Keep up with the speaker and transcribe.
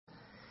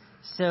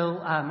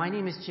My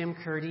name is Jim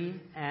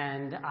Curdy,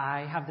 and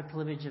I have the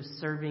privilege of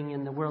serving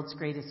in the world's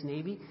greatest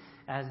Navy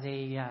as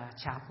a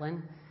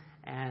chaplain.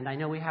 And I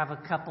know we have a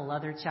couple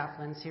other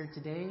chaplains here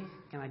today.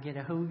 Can I get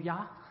a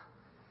hoo-yah?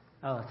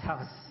 Oh, that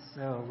was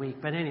so weak.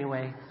 But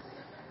anyway,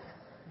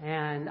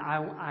 and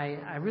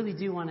I really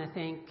do want to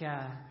thank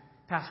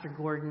Pastor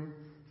Gordon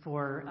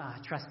for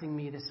trusting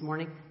me this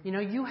morning. You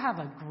know, you have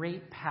a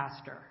great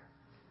pastor.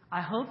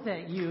 I hope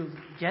that you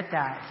get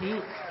that.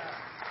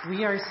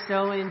 We are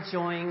so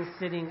enjoying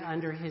sitting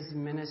under his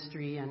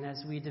ministry, and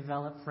as we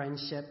develop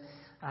friendship,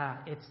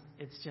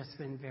 it's just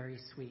been very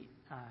sweet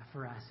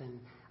for us.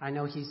 And I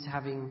know he's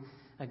having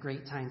a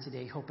great time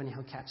today, hoping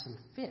he'll catch some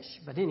fish.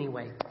 But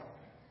anyway,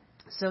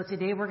 so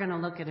today we're going to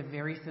look at a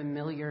very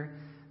familiar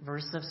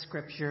verse of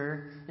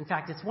Scripture. In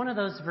fact, it's one of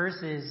those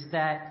verses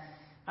that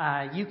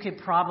you could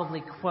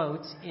probably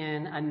quote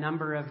in a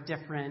number of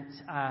different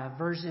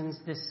versions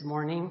this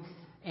morning.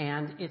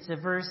 And it's a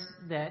verse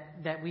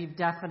that we've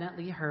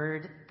definitely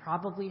heard,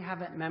 probably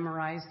have it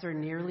memorized or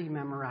nearly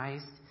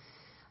memorized.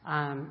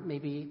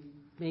 Maybe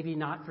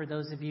not for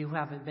those of you who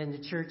haven't been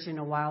to church in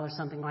a while or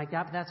something like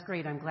that, but that's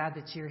great. I'm glad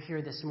that you're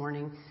here this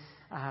morning.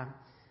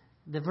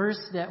 The verse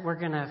that we're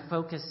going to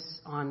focus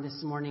on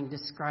this morning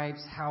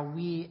describes how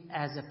we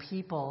as a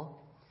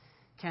people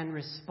can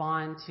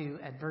respond to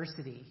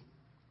adversity.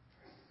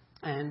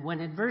 And when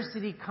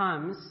adversity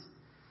comes,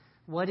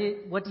 what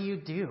do you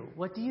do?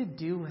 What do you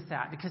do with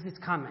that? Because it's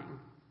coming.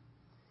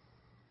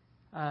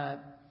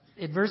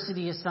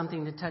 Adversity is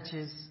something that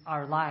touches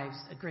our lives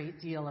a great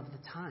deal of the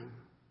time.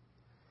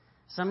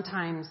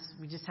 Sometimes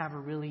we just have a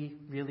really,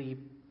 really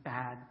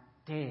bad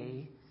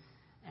day.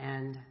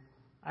 And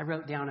I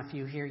wrote down a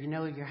few here. You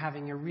know, you're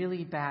having a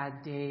really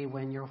bad day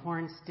when your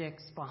horn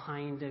sticks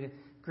behind a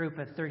group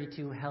of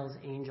 32 Hells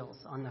Angels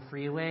on the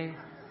freeway.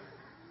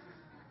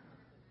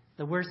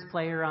 The worst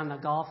player on the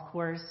golf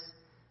course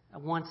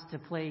wants to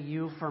play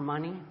you for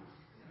money.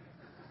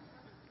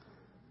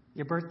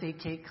 Your birthday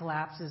cake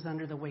collapses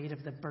under the weight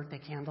of the birthday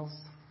candles.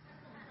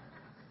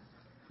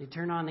 You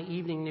turn on the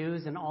evening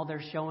news and all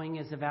they're showing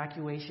is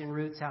evacuation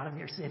routes out of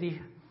your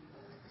city.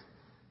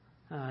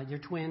 Your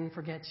twin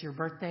forgets your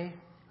birthday.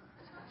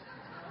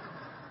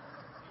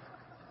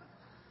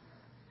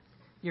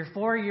 Your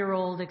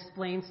 4-year-old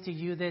explains to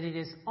you that it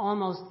is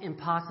almost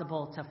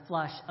impossible to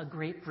flush a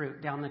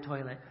grapefruit down the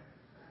toilet.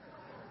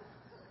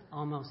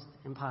 Almost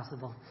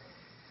impossible.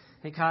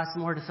 It costs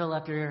more to fill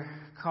up your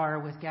car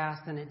with gas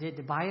than it did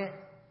to buy it.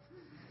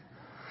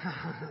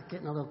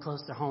 Getting a little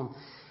close to home.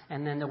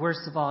 And then the worst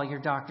of all, your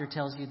doctor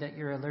tells you that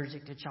you're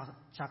allergic to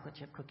chocolate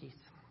chip cookies.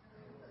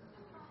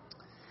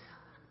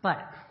 But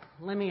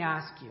let me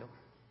ask you,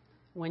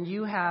 when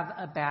you have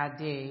a bad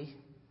day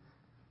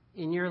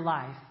in your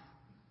life,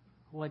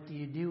 what do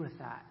you do with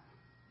that?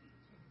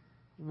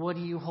 What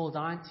do you hold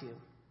on to?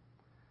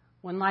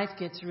 When life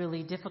gets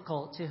really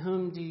difficult, to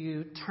whom do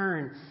you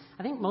turn?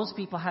 I think most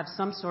people have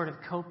some sort of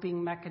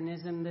coping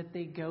mechanism that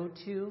they go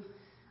to.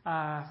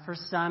 For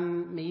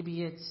some,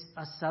 maybe it's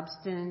a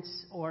substance,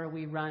 or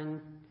we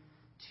run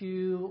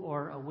to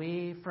or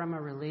away from a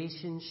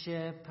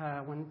relationship.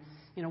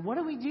 What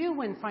do we do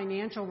when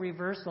financial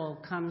reversal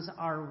comes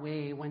our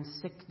way, when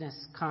sickness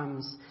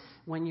comes,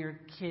 when your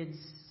kids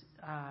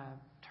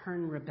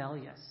turn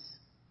rebellious?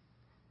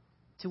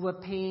 To a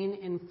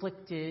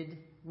pain-inflicted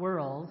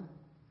world,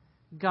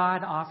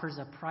 God offers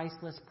a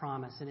priceless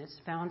promise, and it's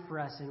found for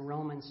us in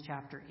Romans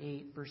chapter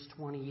 8, verse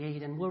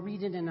 28, and we'll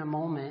read it in a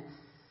moment.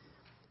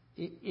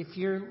 If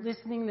you're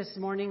listening this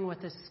morning with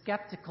a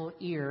skeptical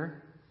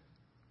ear,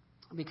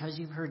 because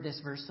you've heard this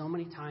verse so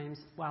many times,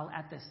 while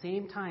at the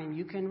same time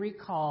you can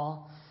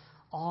recall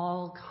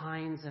all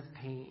kinds of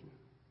pain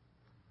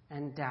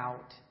and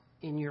doubt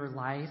in your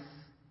life,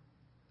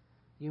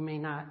 you may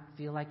not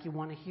feel like you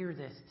want to hear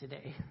this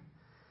today.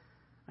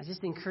 I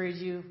just encourage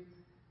you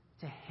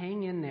to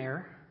hang in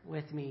there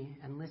with me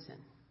and listen.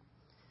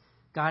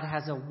 God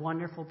has a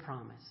wonderful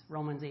promise.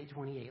 Romans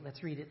 8:28.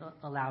 Let's read it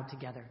aloud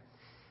together.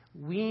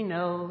 We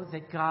know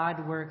that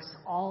God works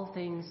all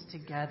things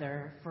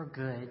together for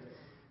good,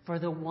 for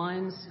the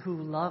ones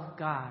who love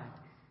God,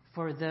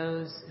 for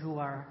those who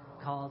are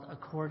called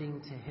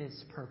according to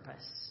his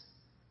purpose.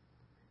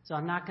 So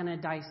I'm not going to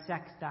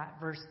dissect that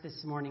verse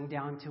this morning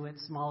down to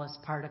its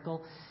smallest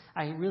particle.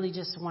 I really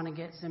just want to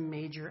get some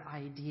major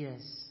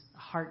ideas,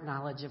 heart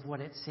knowledge of what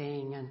it's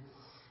saying,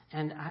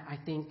 and I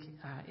think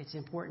it's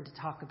important to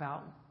talk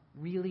about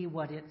really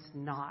what it's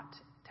not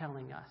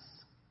telling us.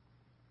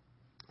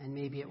 And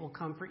maybe it will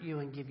comfort you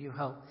and give you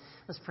hope.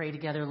 Let's pray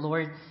together.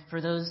 Lord, for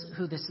those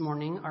who this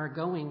morning are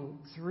going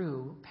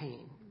through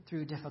pain,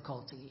 through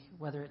difficulty,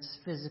 whether it's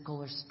physical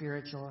or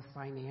spiritual or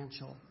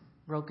financial,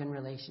 broken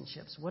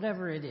relationships,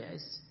 whatever it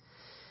is,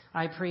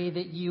 I pray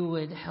that you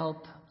would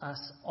help us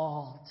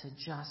all to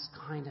just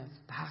kind of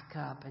back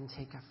up and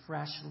take a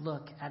fresh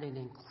look at an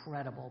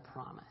incredible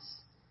promise.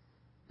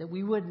 That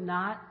we would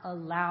not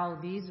allow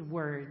these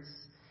words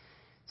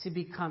to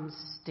become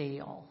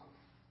stale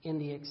in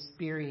the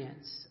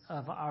experience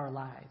of our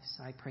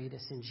lives. I pray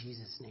this in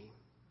Jesus' name.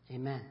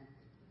 Amen.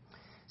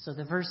 So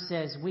the verse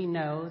says, we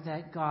know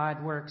that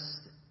God works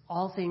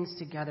all things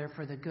together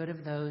for the good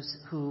of those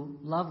who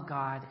love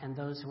God and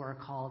those who are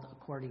called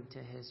according to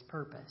his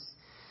purpose.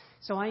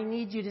 So I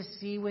need you to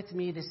see with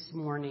me this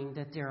morning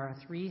that there are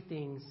three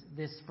things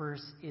this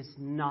verse is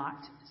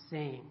not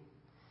saying.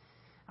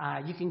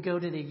 You can go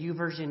to the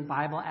YouVersion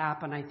Bible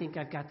app, and I think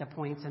I've got the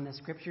points and the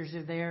scriptures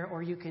are there,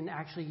 or you can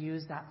actually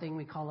use that thing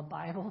we call a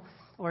Bible,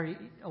 or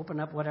open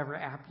up whatever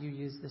app you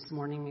use this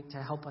morning to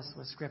help us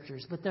with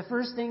scriptures. But the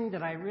first thing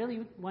that I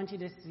really want you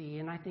to see,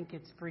 and I think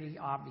it's pretty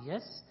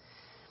obvious,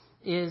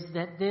 is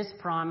that this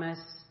promise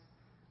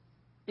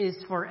is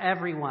for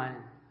everyone.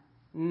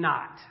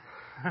 Not.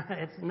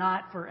 It's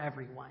not for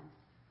everyone.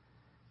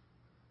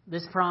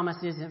 This promise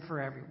isn't for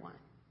everyone.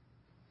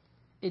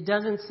 It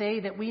doesn't say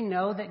that we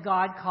know that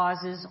God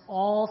causes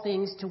all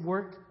things to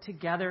work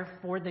together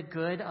for the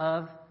good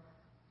of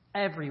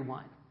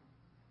everyone.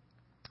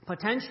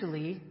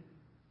 Potentially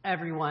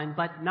everyone,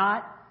 but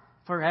not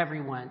for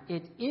everyone.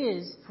 It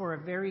is for a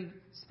very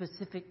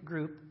specific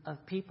group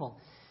of people.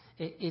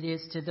 It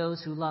is to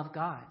those who love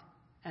God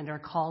and are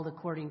called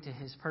according to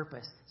his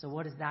purpose. So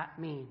what does that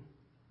mean?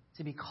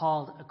 To be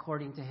called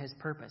according to his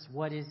purpose.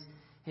 What is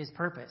his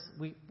purpose?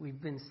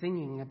 We've been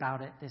singing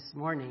about it this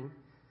morning.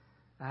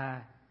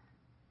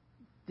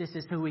 This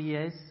is who he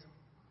is.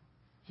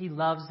 He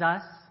loves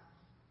us.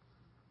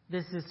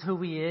 This is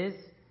who he is.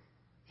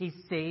 He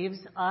saves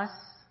us.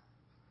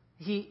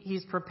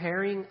 He's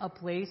preparing a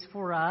place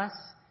for us.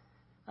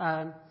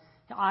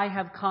 I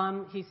have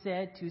come, he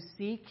said, to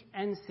seek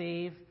and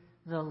save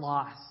the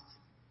lost.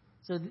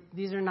 So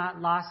these are not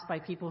lost by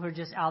people who are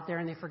just out there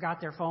and they forgot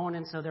their phone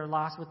and so they're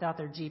lost without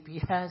their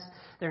GPS.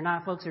 They're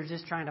not folks who are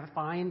just trying to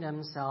find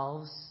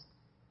themselves.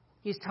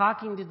 He's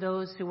talking to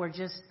those who are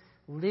just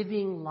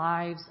living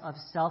lives of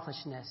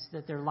selfishness,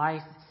 that their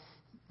life,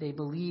 they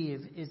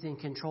believe, is in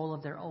control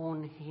of their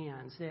own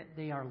hands, that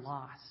they are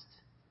lost.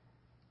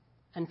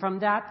 And from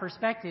that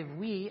perspective,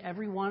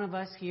 every one of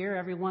us here,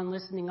 everyone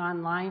listening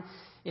online,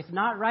 if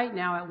not right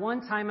now, at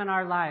one time in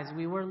our lives,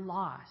 we were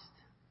lost.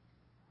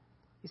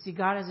 You see,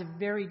 God has a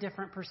very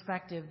different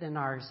perspective than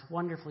ours,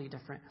 wonderfully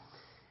different.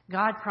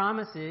 God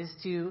promises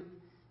to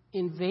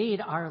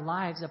invade our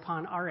lives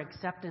upon our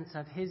acceptance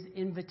of his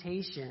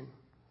invitation.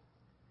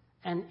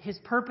 And his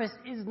purpose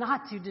is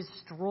not to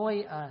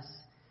destroy us,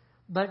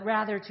 but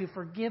rather to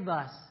forgive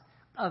us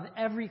of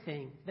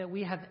everything that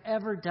we have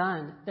ever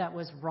done that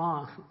was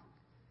wrong.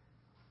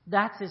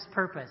 That's his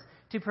purpose,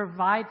 to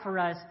provide for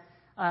us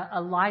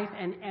a life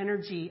and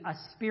energy, a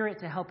spirit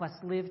to help us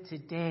live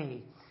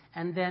today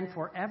and then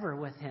forever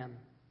with him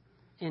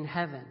in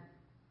heaven.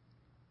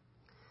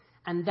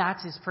 And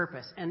that's his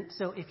purpose. And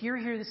so if you're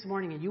here this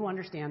morning and you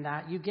understand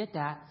that, you get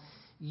that,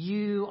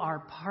 you are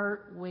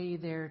part way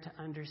there to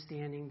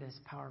understanding this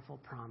powerful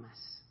promise.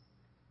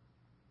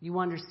 You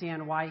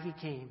understand why he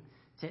came,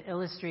 to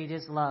illustrate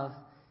his love,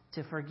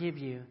 to forgive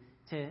you,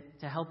 to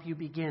help you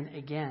begin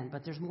again.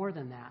 But there's more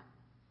than that.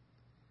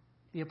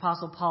 The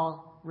Apostle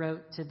Paul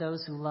wrote to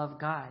those who love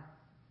God.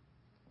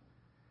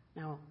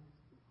 Now,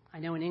 I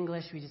know in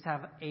English we just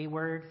have a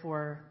word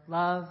for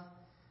love.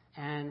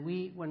 And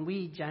when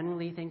we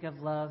generally think of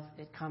love,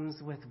 it comes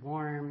with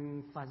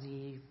warm,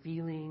 fuzzy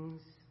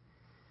feelings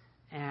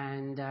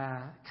and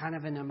kind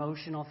of an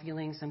emotional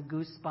feeling, some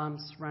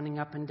goosebumps running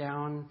up and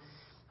down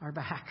our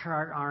back or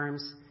our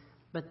arms.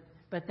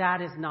 But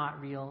that is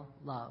not real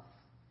love.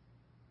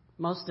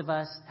 Most of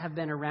us have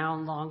been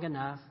around long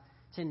enough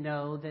to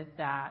know that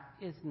that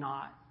is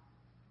not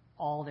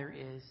all there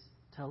is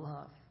to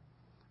love.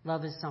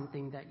 Love is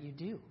something that you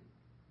do.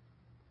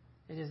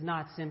 It is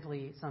not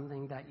simply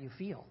something that you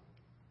feel.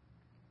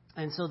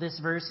 And so this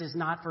verse is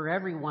not for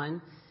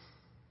everyone.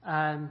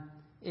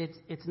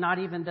 It's not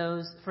even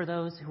for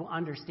those who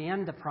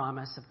understand the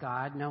promise of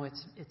God. No,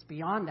 it's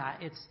beyond that.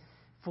 It's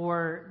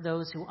for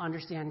those who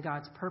understand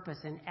God's purpose,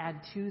 and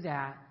add to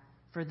that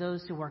for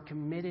those who are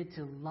committed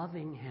to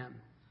loving him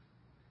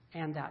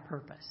and that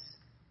purpose.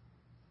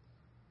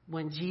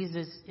 When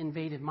Jesus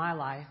invaded my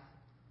life,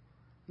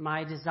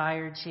 my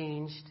desire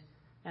changed,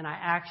 and I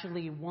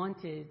actually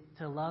wanted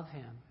to love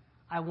him.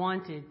 I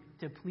wanted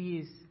to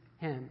please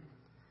him.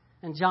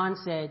 And John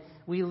said,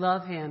 we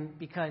love him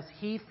because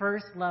he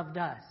first loved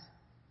us.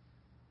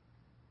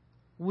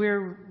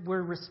 We're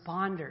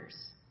responders.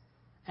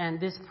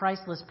 And this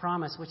priceless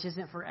promise, which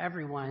isn't for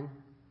everyone,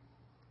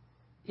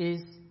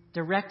 is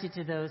directed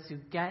to those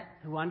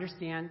who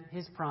understand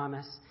his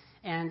promise,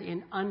 and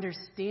in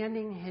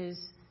understanding his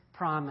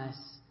promise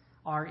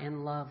are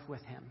in love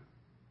with him.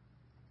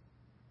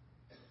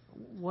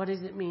 What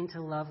does it mean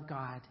to love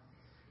God?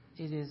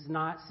 It is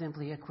not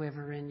simply a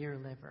quiver in your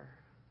liver.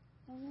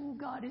 Oh,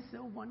 God is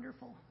so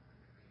wonderful.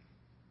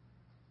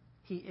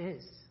 He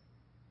is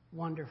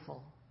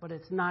wonderful. But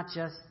it's not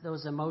just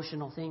those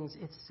emotional things.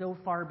 It's so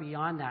far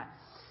beyond that.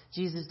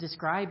 Jesus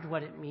described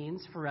what it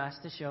means for us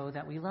to show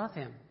that we love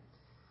him.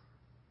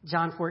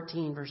 John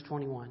 14, verse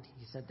 21,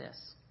 he said this: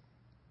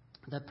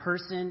 the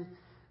person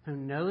who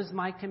knows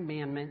my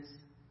commandments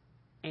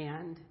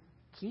and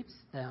keeps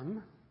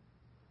them,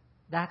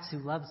 that's who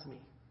loves me.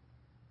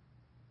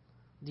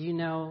 Do you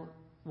know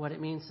what it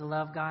means to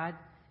love God?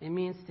 It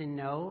means to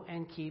know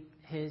and keep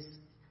His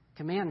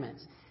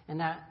commandments. And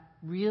that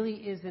really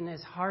isn't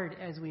as hard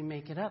as we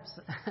make it up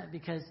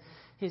because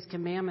His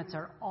commandments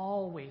are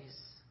always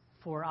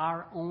for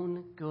our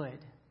own good.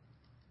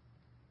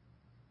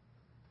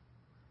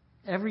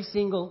 Every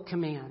single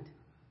command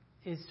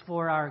is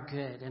for our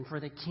good and for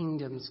the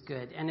kingdom's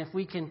good. And if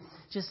we can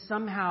just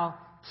somehow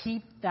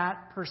keep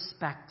that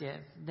perspective,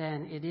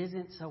 then it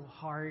isn't so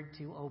hard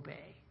to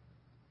obey.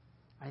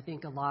 I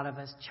think a lot of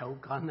us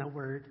choke on the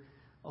word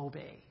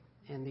obey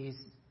in these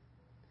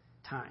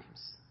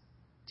times.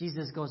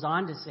 Jesus goes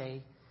on to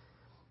say,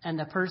 "And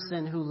the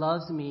person who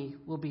loves me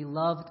will be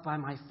loved by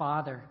my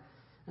Father,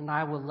 and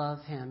I will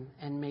love him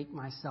and make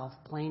myself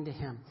plain to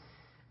him."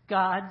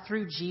 God,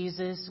 through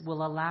Jesus,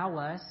 will allow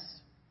us,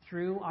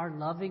 through our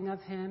loving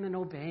of him and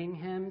obeying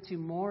him, to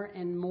more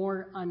and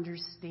more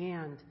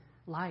understand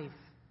life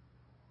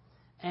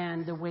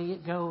and the way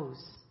it goes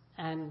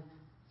and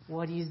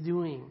what he's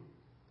doing.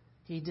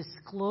 He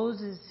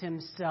discloses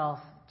himself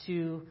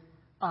to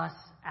us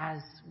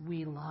as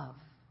we love,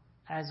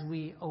 as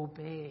we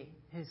obey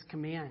his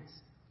commands.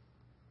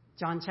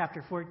 John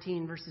chapter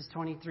 14, verses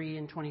 23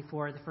 and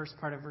 24, the first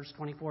part of verse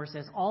 24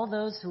 says, "All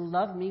those who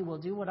love me will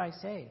do what I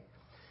say.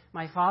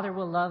 My Father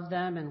will love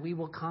them, and we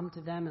will come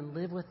to them and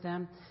live with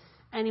them.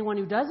 Anyone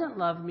who doesn't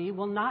love me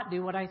will not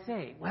do what I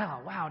say."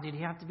 Well, wow, did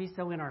he have to be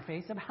so in our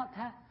face about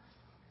that?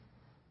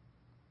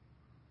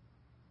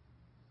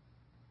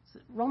 So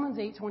Romans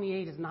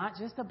 8:28 is not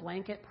just a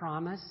blanket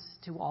promise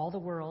to all the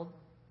world.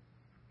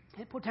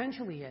 It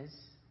potentially is.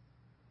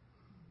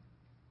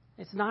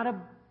 It's not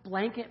a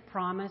blanket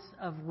promise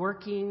of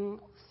working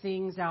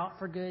things out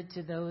for good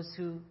to those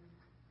who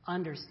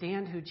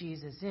understand who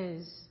Jesus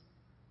is,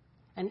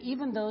 and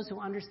even those who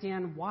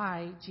understand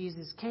why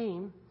Jesus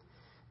came.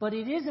 But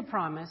it is a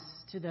promise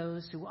to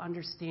those who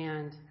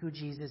understand who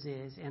Jesus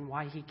is and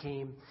why he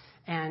came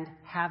and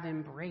have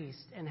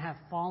embraced and have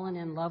fallen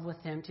in love with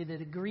him to the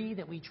degree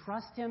that we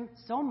trust him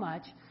so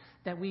much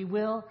that we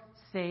will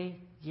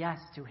say yes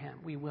to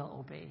him. We will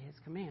obey his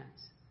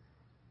commands.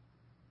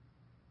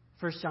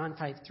 1 John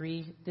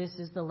 5:3, "This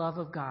is the love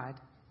of God.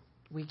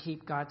 We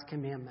keep God's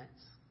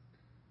commandments."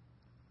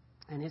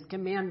 And his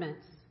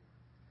commandments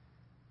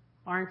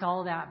aren't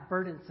all that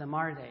burdensome,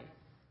 are they?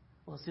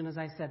 Well, as soon as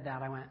I said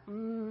that, I went,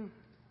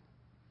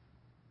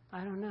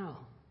 I don't know.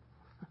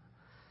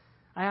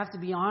 I have to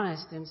be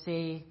honest and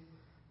say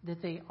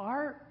that they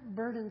are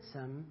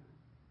burdensome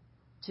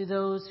to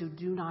those who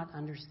do not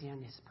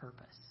understand his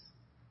purpose,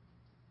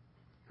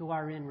 who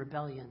are in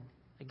rebellion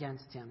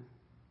against him.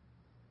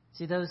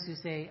 See, those who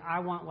say, "I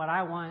want what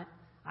I want.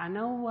 I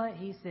know what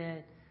he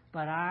said,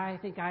 but I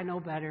think I know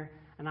better,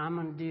 and I'm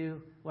going to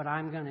do what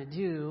I'm going to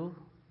do."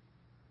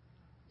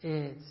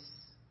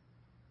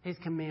 His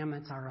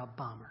commandments are a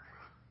bummer.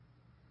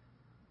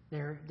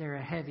 They're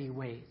a heavy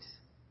weight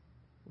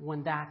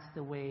when that's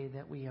the way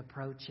that we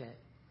approach it.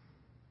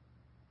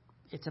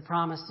 It's a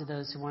promise to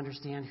those who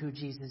understand who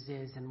Jesus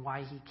is and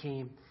why he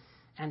came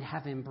and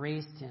have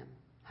embraced him,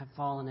 have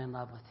fallen in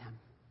love with him.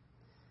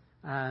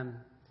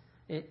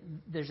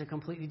 There's a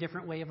completely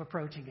different way of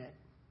approaching it.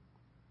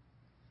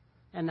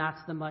 And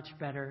that's the much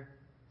better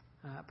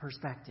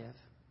perspective.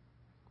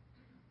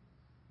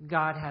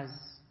 God has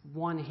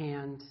one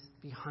hand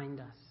behind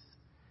us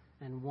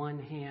and one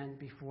hand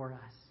before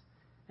us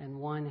and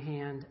one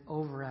hand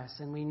over us.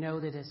 And we know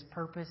that his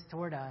purpose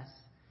toward us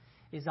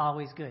is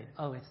always good.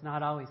 Oh, it's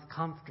not always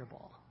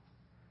comfortable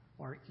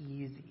or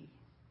easy.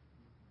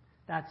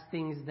 That's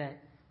things that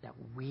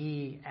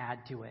we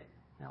add to it.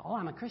 Now,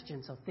 I'm a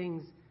Christian, so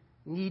things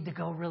need to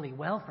go really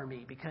well for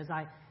me because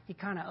he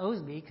kind of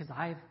owes me because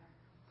I've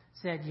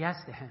said yes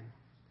to him.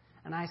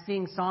 And I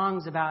sing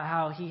songs about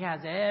how he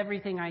has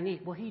everything I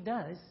need. Well, he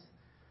does.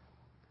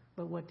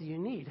 But what do you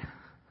need?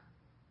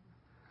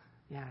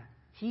 Yeah,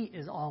 he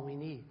is all we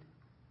need.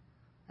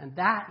 And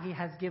that he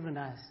has given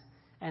us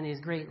and his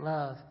great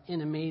love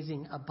in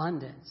amazing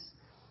abundance.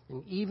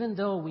 And even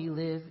though we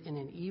live in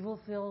an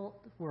evil-filled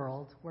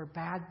world where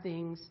bad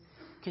things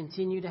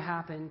continue to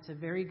happen to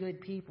very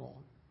good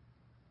people,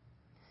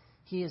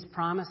 he is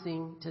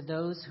promising to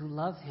those who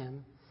love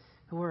him,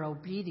 who are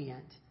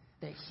obedient,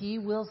 that he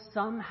will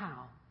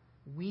somehow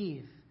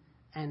weave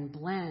and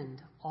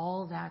blend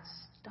all that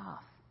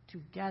stuff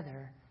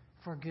together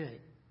for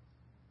good.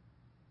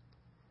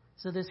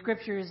 So the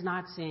scripture is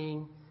not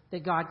saying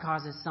that God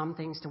causes some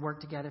things to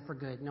work together for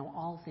good. No,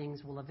 all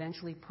things will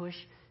eventually push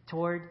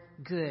toward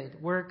good,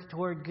 work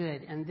toward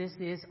good, and this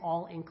is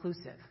all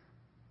inclusive.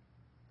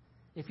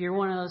 If you're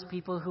one of those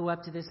people who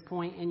up to this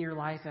point in your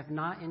life have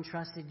not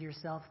entrusted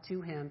yourself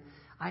to him,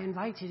 I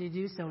invite you to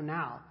do so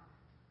now.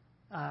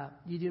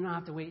 You do not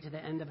have to wait to the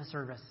end of a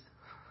service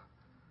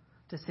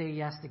to say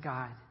yes to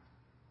God.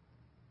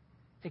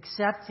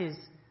 Accept his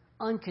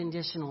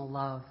unconditional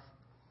love.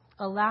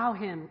 Allow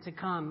him to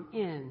come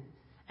in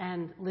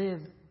and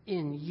live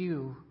in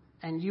you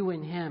and you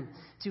in him,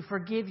 to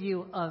forgive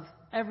you of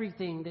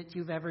everything that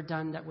you've ever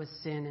done that was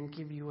sin and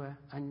give you a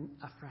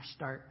fresh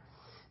start.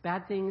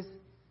 Bad things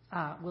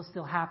will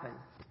still happen.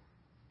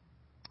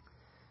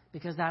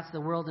 because that's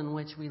the world in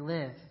which we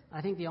live.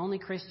 I think the only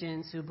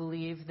Christians who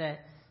believe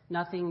that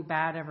nothing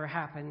bad ever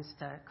happens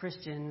to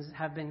Christians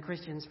have been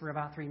Christians for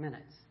about 3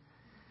 minutes.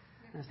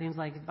 It seems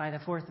like by the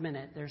 4th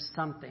minute, there's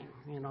something.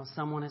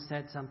 Someone has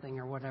said something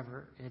or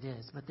whatever it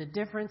is. But the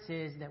difference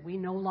is that we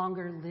no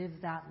longer live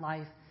that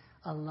life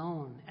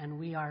alone, and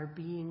we are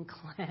being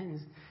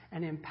cleansed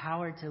and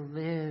empowered to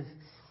live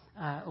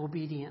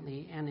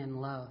obediently and in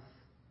love.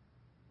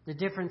 The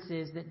difference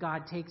is that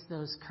God takes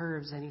those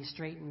curves and He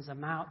straightens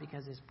them out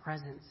because His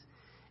presence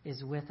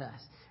is with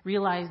us.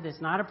 Realize this,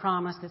 not a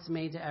promise that's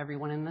made to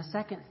everyone. And the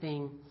second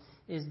thing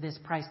is this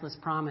priceless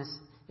promise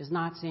is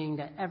not saying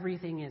that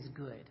everything is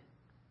good.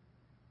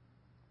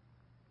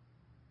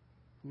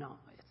 No,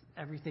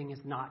 everything is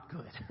not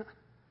good.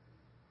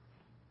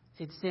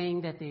 It's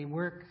saying that they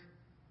work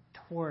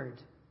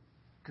toward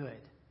good.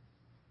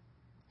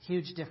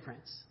 Huge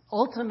difference.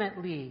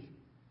 Ultimately,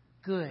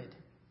 good.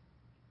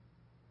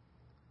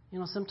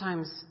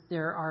 Sometimes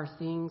there are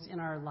things in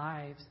our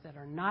lives that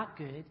are not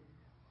good,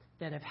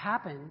 that have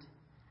happened,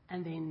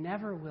 and they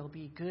never will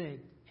be good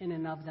in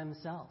and of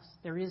themselves.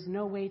 There is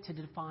no way to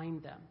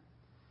define them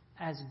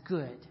as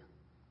good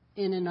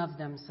in and of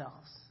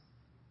themselves.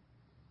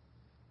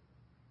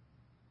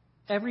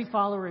 Every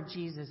follower of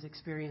Jesus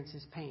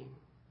experiences pain.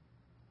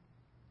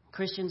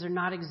 Christians are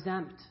not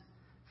exempt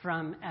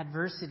from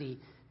adversity.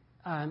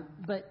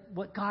 But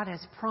what God has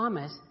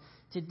promised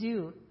to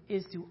do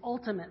is to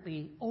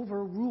ultimately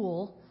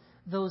overrule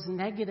those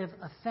negative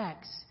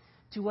effects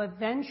to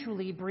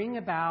eventually bring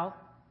about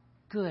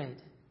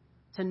good,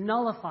 to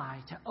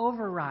nullify, to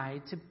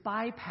override, to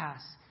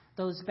bypass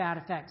those bad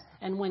effects.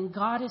 And when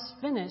God is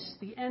finished,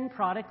 the end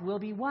product will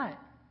be what?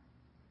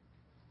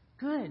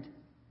 Good.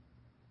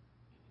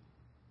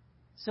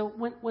 So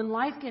when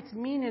life gets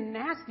mean and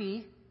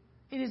nasty,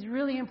 it is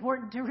really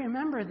important to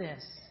remember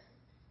this.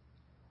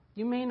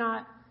 You may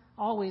not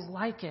always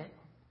like it,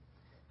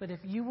 but if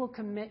you will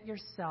commit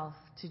yourself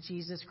to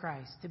Jesus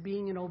Christ, to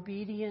being an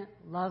obedient,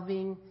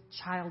 loving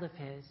child of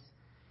His,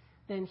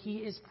 then He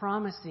is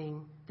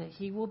promising that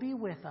He will be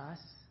with us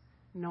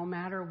no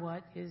matter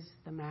what is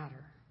the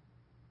matter.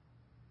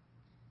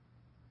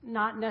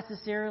 Not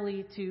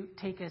necessarily to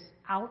take us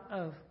out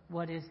of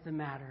what is the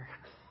matter,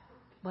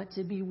 but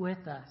to be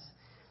with us.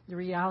 The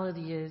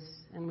reality is,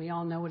 and we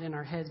all know it in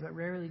our heads, but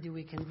rarely do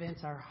we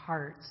convince our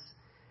hearts.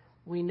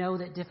 We know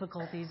that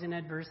difficulties and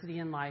adversity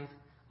in life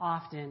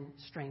often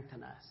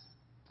strengthen us.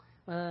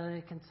 Well,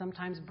 it can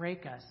sometimes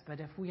break us, but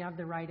if we have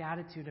the right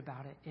attitude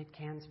about it, it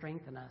can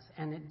strengthen us,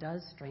 and it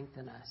does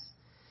strengthen us.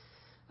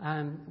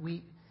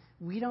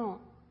 We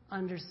don't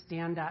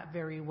understand that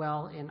very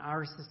well in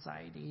our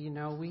society.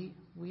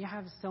 We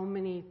have so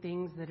many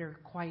things that are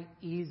quite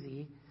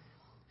easy,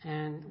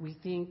 and we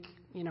think,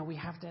 we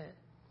have to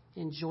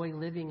enjoy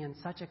living in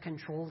such a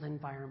controlled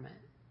environment.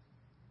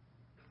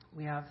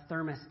 We have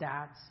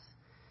thermostats,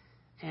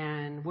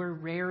 and we're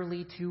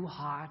rarely too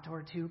hot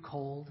or too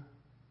cold.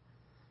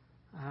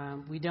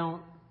 We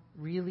don't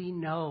really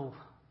know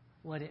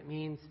what it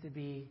means to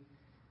be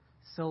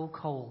so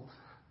cold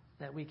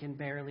that we can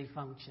barely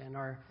function,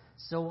 or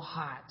so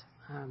hot.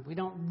 We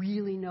don't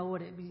really know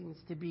what it means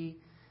to be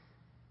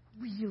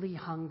really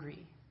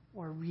hungry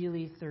or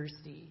really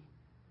thirsty.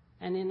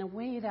 And in a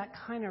way, that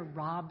kind of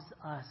robs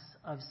us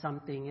of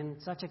something. In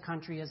such a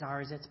country as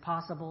ours, it's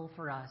possible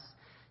for us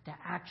to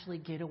actually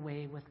get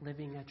away with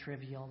living a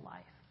trivial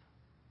life.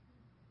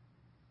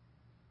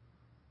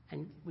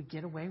 And we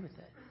get away with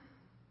it.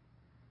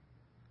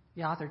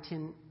 The author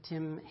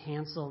Tim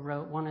Hansel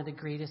wrote, one of the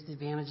greatest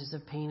advantages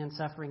of pain and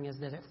suffering is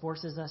that it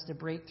forces us to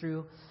break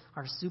through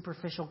our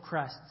superficial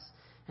crusts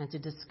and to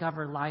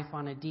discover life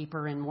on a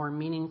deeper and more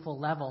meaningful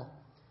level.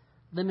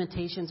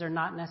 Limitations are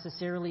not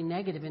necessarily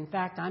negative. In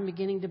fact, I'm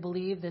beginning to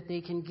believe that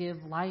they can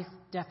give life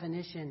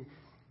definition,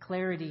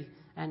 clarity,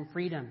 and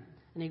freedom.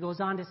 And he goes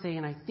on to say,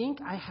 and I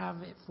think I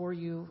have it for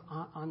you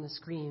on the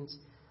screens,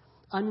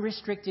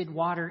 unrestricted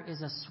water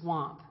is a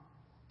swamp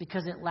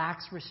because it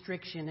lacks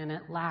restriction and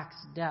it lacks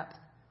depth.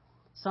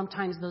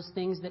 Sometimes those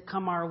things that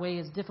come our way,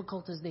 as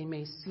difficult as they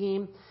may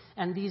seem,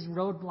 and these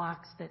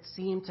roadblocks that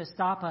seem to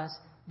stop us,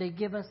 they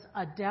give us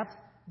a depth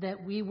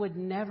that we would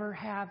never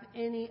have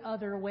any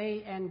other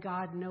way, and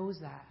God knows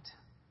that.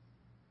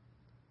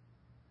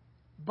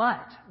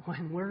 But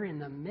when we're in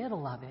the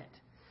middle of it,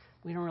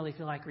 we don't really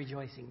feel like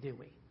rejoicing, do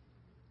we?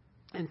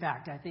 In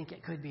fact, I think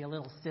it could be a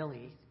little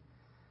silly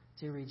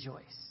to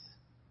rejoice.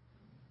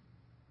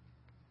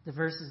 The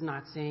verse is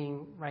not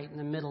saying right in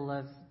the middle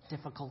of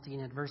difficulty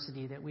and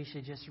adversity that we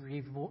should just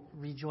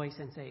rejoice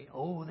and say,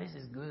 oh, this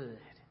is good.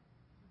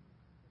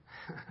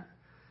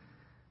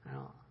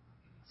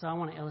 So I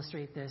want to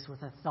illustrate this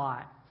with a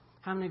thought.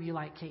 How many of you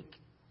like cake?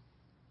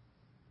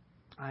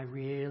 I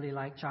really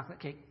like chocolate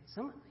cake.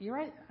 You're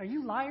right. Are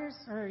you liars,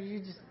 or are you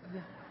just...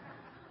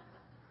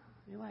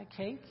 You like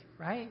cake,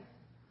 right?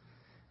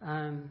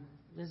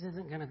 This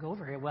isn't going to go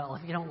very well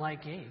if you don't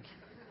like cake.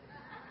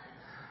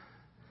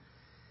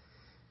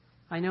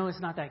 I know it's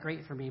not that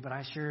great for me, but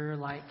I sure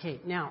like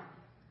cake. Now,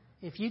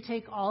 if you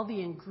take all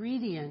the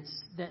ingredients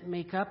that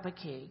make up a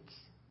cake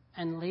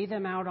and lay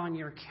them out on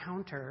your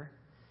counter,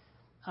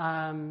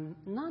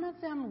 none of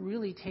them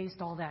really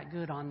taste all that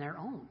good on their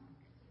own.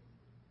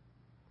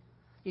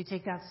 You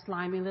take that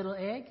slimy little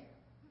egg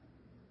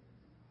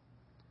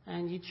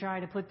and you try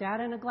to put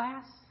that in a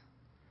glass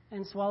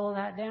and swallow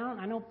that down.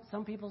 I know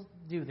some people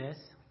do this.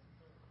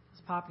 It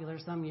was popular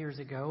some years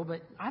ago,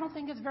 but I don't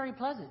think it's very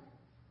pleasant.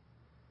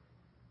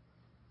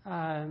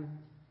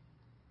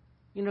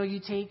 You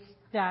take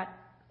that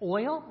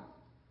oil.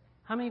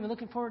 How many of you are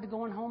looking forward to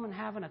going home and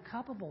having a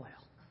cup of oil?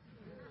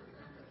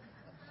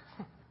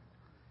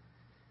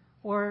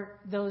 Or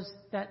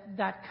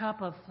that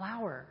cup of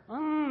flour.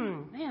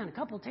 Man, a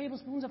couple of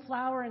tablespoons of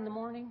flour in the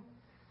morning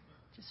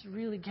just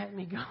really get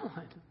me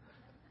going.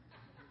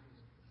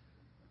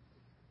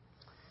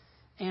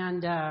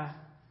 And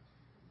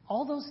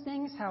all those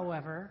things,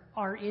 however,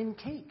 are in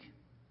cake.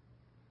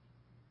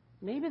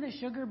 Maybe the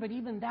sugar, but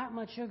even that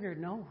much sugar,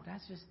 no,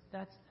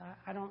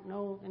 I don't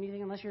know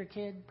anything unless you're a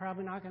kid,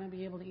 probably not going to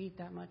be able to eat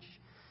that much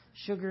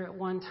sugar at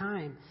one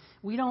time.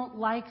 We don't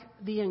like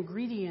the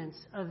ingredients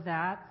of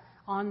that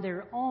on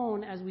their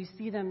own as we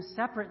see them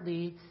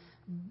separately.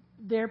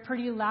 They're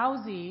pretty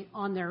lousy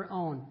on their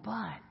own,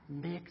 but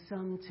mix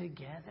them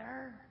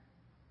together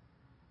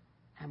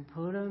and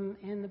put them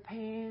in the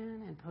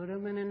pan and put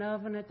them in an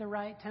oven at the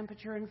right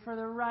temperature and for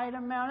the right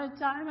amount of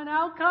time, and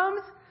out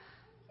comes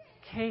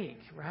cake,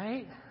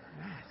 right?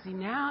 See,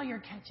 now you're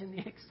catching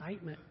the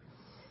excitement.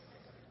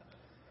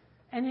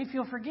 And if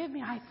you'll forgive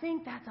me, I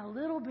think that's a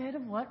little bit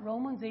of what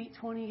Romans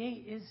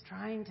 8:28 is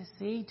trying to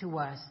say to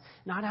us.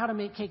 Not how to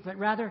make cake, but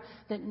rather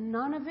that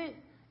none of it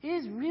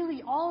is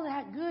really all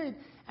that good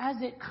as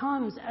it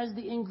comes, as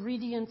the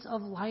ingredients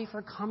of life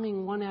are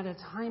coming one at a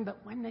time. But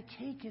when the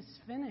cake is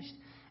finished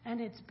and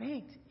it's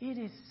baked, it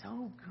is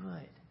so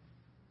good.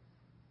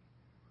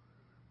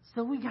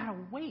 So we got to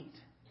wait.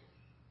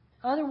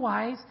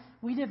 Otherwise,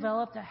 we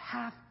developed a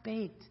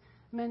half-baked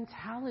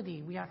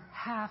mentality. We have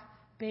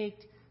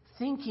half-baked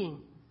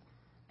thinking.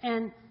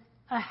 And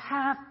a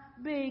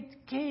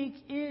half-baked cake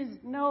is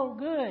no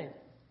good.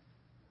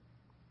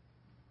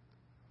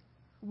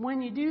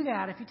 When you do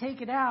that, if you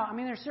take it out,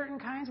 there's certain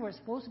kinds where it's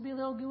supposed to be a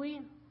little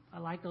gooey. I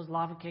like those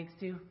lava cakes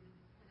too.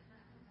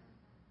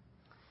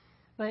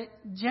 But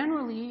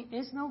generally,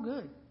 it's no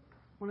good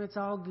when it's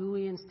all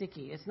gooey and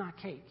sticky. It's not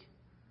cake.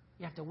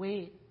 You have to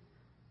wait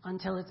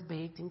until it's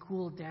baked and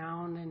cooled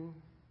down, and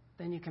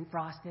then you can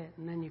frost it,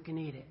 and then you can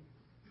eat it.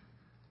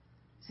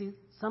 See,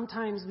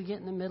 sometimes we get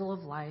in the middle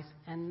of life,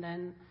 and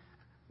then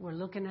we're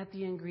looking at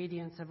the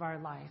ingredients of our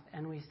life,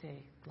 and we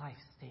say, life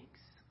stinks.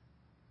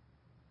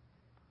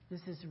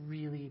 This is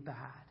really bad.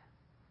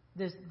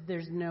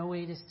 There's no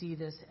way to see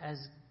this as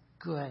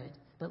good.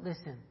 But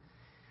listen,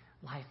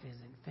 life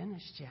isn't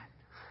finished yet.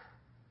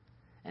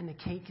 And the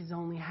cake is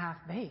only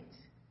half-baked.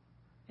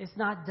 It's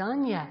not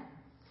done yet.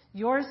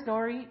 Your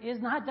story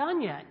is not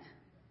done yet.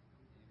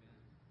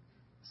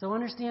 So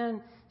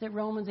understand that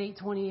Romans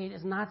 8:28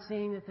 is not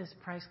saying that this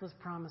priceless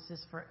promise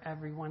is for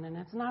everyone. And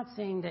it's not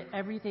saying that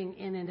everything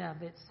in and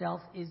of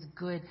itself is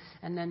good.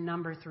 And then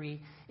number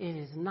 3, it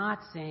is not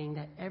saying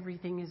that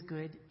everything is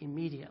good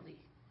immediately.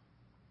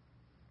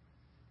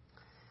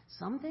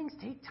 Some things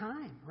take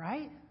time,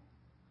 right?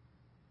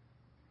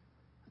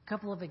 A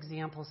couple of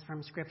examples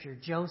from Scripture.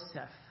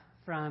 Joseph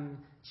from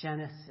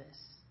Genesis.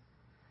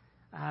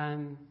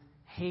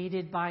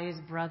 Hated by his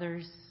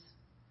brothers,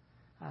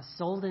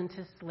 sold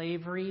into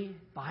slavery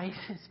by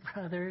his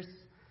brothers.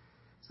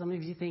 Some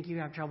of you think you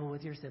have trouble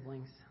with your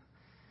siblings.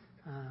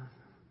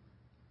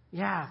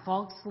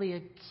 Falsely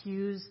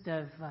accused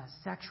of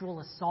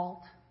sexual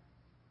assault,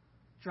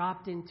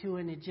 dropped into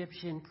an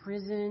Egyptian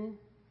prison,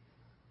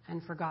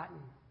 and forgotten.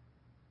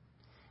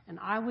 And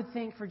I would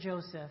think for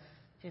Joseph,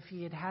 if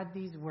he had had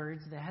these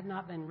words that had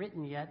not been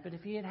written yet, but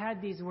if he had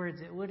had these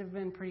words, it would have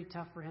been pretty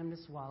tough for him to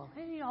swallow.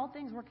 Hey, all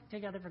things work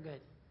together for good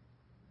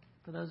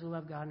for those who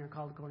love God and are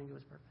called according to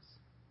his purpose.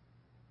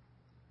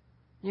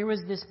 Here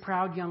was this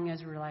proud young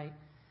Israelite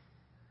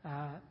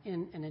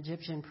in an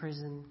Egyptian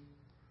prison,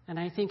 and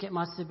I think it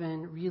must have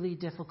been really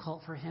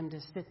difficult for him to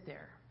sit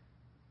there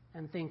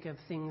and think of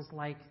things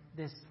like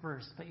this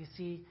verse. But you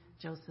see,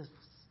 Joseph's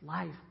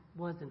life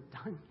wasn't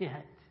done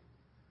yet.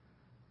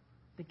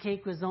 The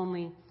cake was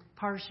only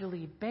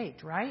partially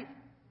baked, right?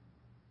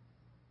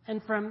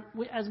 And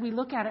as we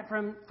look at it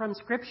from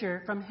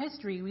Scripture, from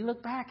history, we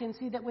look back and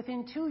see that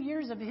within 2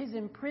 years of his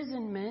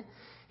imprisonment,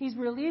 he's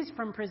released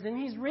from prison.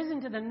 He's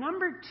risen to the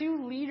number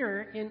 2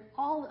 leader in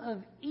all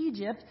of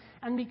Egypt.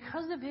 And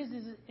because of his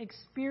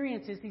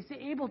experiences, he's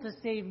able to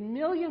save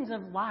millions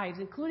of lives,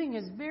 including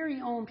his very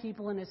own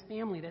people and his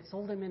family that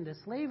sold him into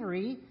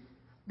slavery,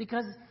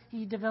 because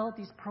he developed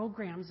these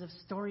programs of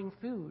storing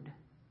food.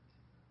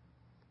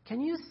 Can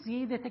you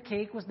see that the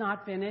cake was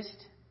not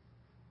finished?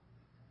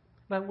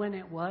 But when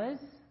it was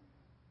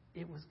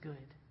good.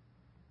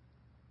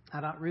 How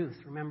about Ruth?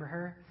 Remember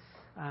her?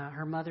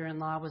 Her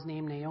mother-in-law was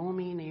named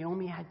Naomi.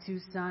 Naomi had 2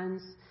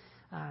 sons.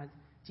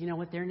 Do you know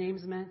what their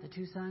names meant, the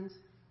 2 sons?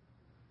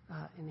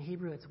 In the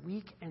Hebrew, it's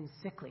weak and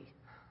sickly.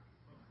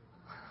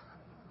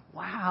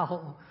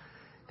 Wow.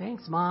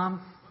 Thanks,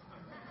 Mom.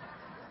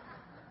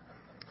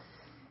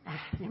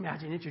 Can you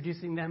imagine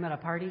introducing them at a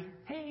party?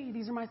 Hey,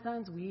 these are my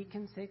sons, weak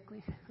and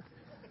sickly.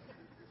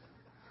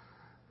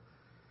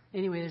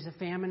 Anyway, there's a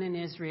famine in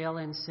Israel,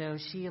 and so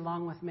she,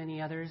 along with many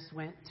others,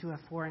 went to a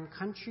foreign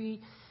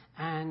country,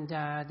 and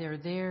they're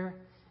there,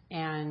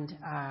 and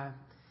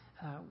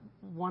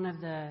one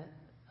of the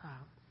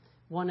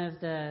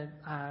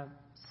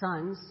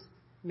sons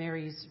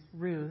marries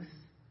Ruth.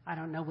 I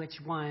don't know which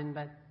one,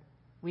 but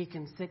weak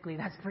and sickly,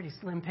 that's pretty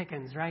slim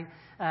pickings, right?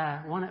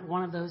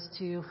 One of those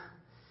two.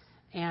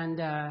 And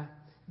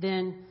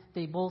then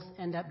they both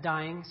end up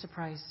dying.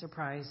 Surprise,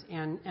 surprise.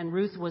 And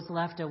Ruth was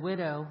left a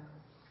widow.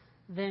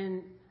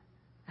 Then,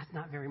 that's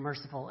not very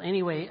merciful.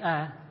 Anyway,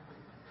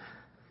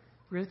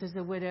 Ruth is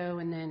a widow,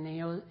 and then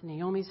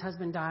Naomi's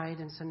husband died,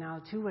 and so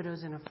now two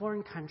widows in a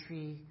foreign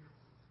country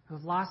who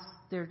have lost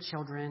their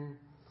children,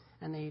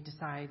 and they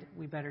decide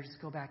we better just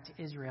go back to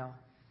Israel.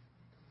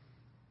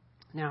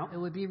 Now, it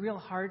would be real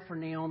hard for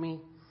Naomi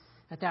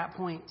at that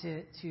point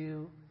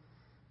to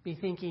be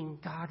thinking,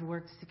 God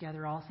works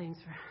together all things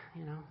for,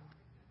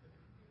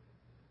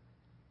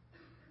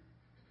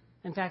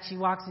 In fact, she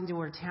walks into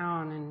her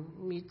town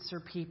and meets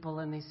her people,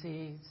 and they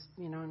say,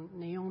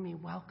 Naomi,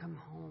 welcome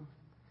home.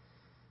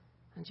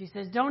 And she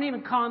says, don't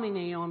even call me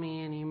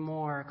Naomi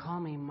anymore. Call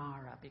me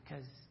Mara,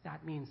 because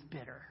that means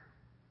bitter.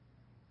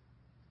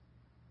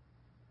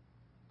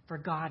 For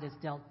God has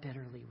dealt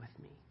bitterly with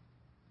me.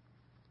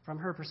 From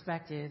her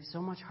perspective,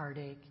 so much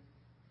heartache,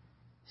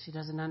 she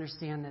doesn't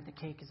understand that the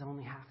cake is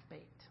only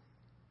half-baked.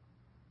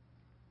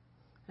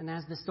 And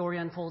as the story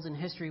unfolds in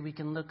history, we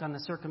can look on the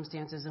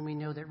circumstances, and we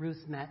know that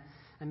Ruth met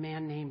a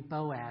man named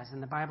Boaz.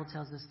 And the Bible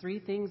tells us three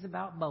things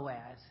about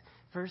Boaz.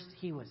 First,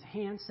 he was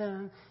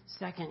handsome.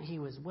 Second, he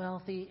was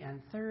wealthy.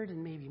 And third,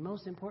 and maybe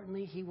most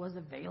importantly, he was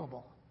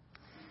available.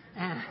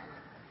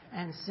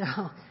 And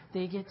so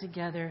they get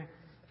together,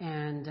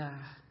 and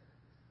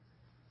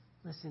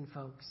listen,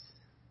 folks,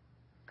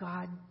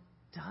 God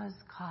does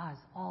cause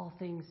all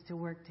things to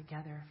work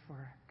together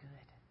for good.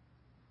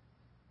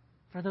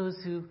 For those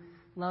who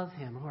love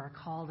him, who are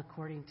called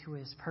according to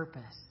his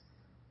purpose.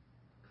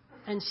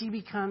 And she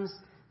becomes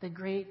the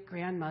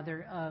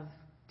great-grandmother of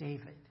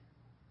David.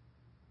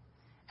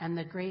 And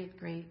the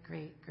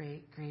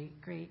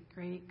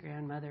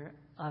great-great-great-great-great-great-great-grandmother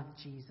of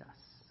Jesus,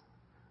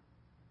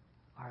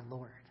 our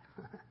Lord.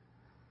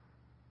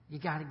 You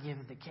got to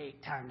give the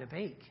cake time to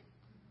bake.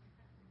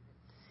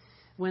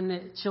 When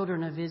the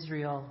children of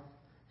Israel,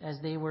 as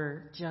they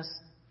were just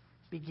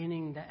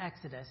beginning the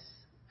Exodus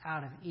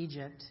out of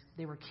Egypt,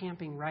 they were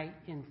camping right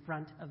in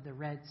front of the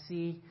Red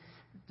Sea.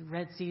 The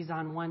Red Sea's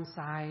on one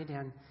side,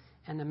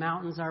 and the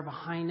mountains are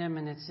behind them,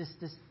 and it's just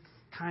this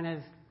kind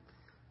of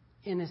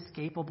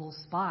inescapable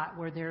spot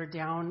where they're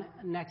down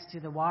next to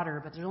the water,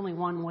 but there's only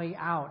one way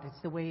out. It's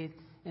the way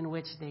in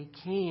which they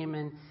came,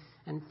 and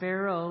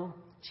Pharaoh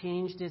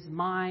changed his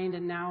mind,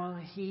 and now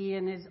he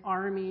and his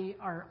army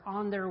are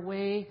on their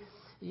way.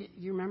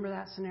 You remember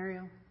that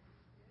scenario?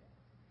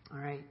 All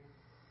right.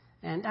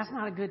 And that's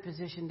not a good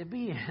position to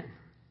be in.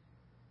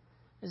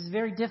 It's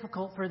very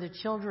difficult for the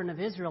children of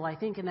Israel, I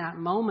think, in that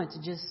moment to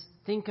just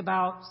think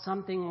about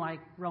something like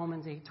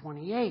Romans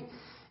 8:28.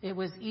 It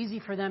was easy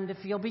for them to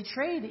feel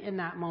betrayed in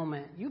that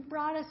moment. You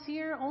brought us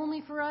here only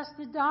for us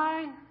to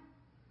die?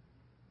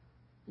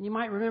 And you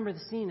might remember the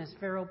scene as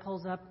Pharaoh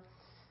pulls up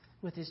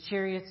with his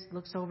chariots,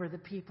 looks over the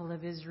people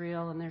of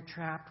Israel, and they're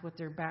trapped with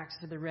their backs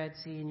to the Red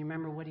Sea. And you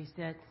remember what he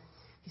said?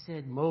 He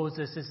said,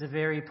 Moses is a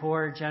very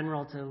poor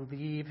general to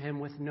leave him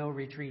with no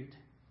retreat.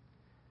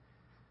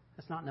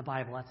 That's not in the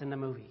Bible. That's in the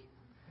movie.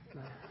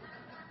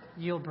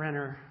 Yul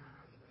Brynner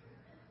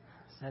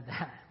said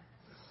that.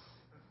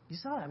 You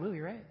saw that movie,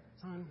 right?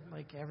 It's on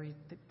like every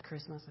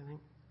Christmas, I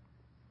think.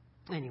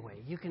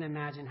 Anyway, you can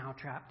imagine how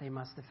trapped they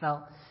must have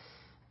felt.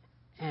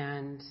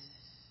 And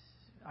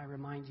I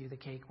remind you, the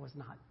cake was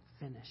not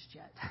finished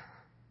yet.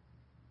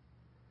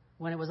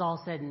 When it was all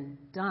said and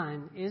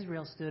done,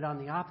 Israel stood on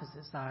the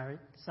opposite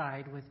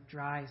side with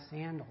dry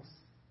sandals.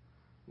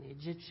 The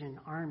Egyptian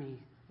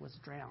army was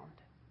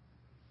drowned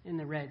in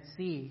the Red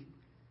Sea.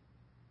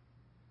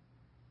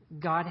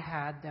 God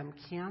had them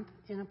camp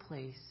in a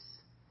place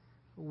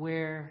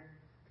where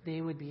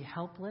they would be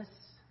helpless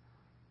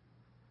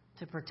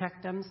to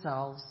protect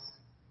themselves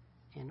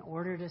in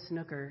order to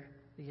snooker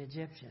the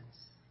Egyptians,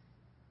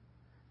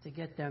 to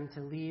get them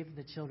to leave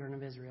the children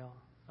of Israel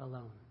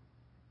alone.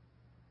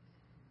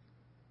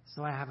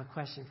 So I have a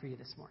question for you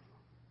this morning.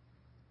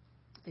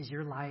 Is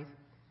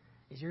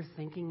your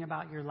thinking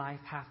about your life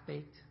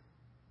half-baked?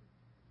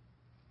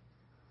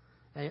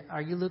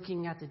 Are you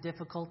looking at the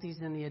difficulties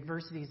and the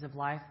adversities of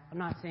life? I'm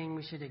not saying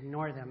we should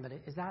ignore them, but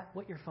is that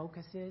what your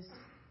focus is?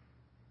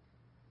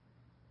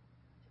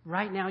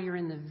 Right now you're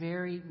in the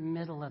very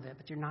middle of it,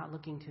 but you're not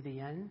looking to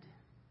the end.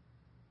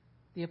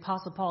 The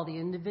Apostle Paul, the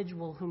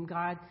individual whom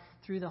God,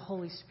 through the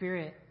Holy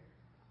Spirit,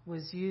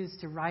 was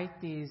used to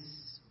write these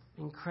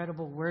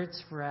incredible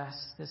words for us,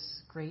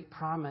 this great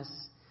promise.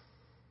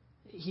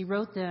 He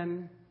wrote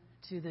them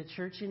to the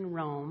church in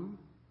Rome,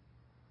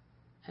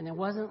 and it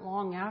wasn't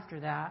long after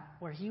that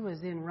where he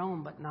was in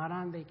Rome, but not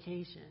on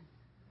vacation.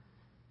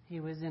 He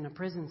was in a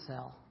prison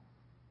cell.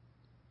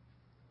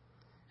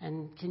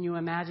 And can you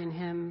imagine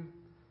him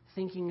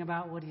thinking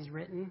about what he's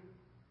written?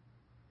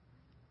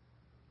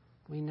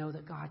 We know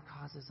that God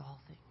causes all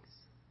things.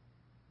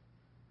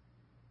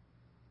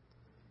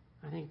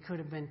 I think it could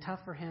have been tough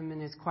for him in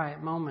his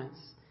quiet moments.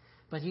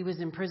 But he was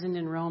imprisoned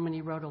in Rome, and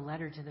he wrote a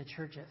letter to the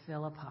church at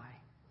Philippi.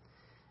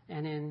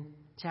 And in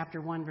chapter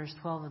 1, verse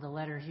 12 of the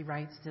letter, he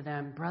writes to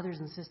them, "Brothers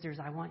and sisters,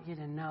 I want you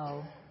to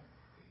know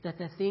that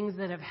the things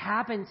that have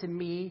happened to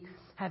me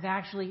have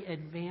actually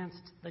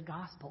advanced the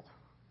gospel."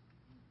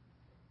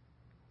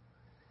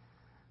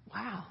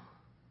 Wow.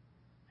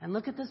 And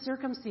look at the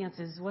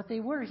circumstances, what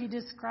they were. He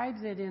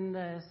describes it in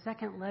the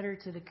second letter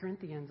to the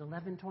Corinthians,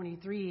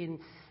 11:23,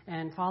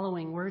 and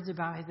following words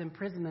about his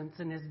imprisonments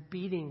and his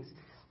beatings,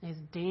 his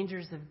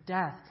dangers of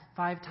death.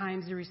 5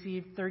 times he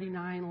received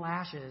 39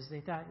 lashes.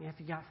 They thought if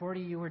you got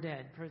 40, you were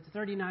dead. For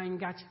 39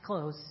 got you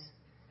close.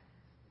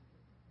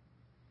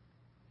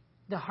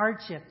 The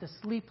hardship, the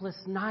sleepless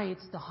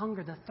nights, the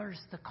hunger, the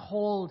thirst, the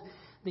cold,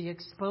 the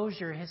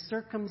exposure, his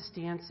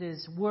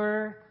circumstances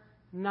were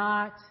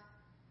not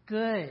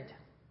good.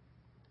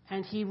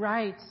 And he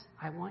writes,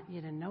 I want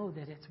you to know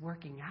that it's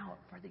working out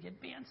for the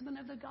advancement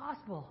of the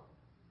gospel.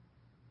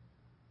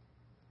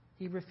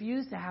 He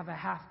refused to have a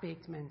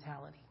half-baked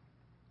mentality.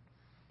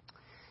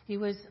 He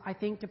was, I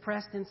think,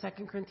 depressed in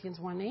 2 Corinthians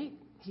 1:8.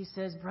 He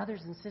says,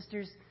 "Brothers and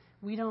sisters,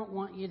 we don't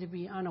want you to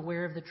be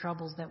unaware of the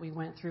troubles that we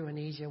went through in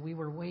Asia. We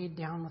were weighed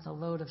down with a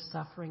load of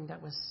suffering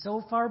that was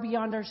so far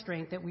beyond our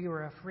strength that we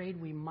were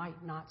afraid we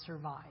might not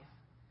survive."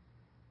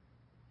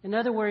 In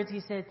other words,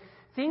 he said,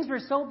 things were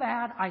so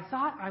bad, I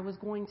thought I was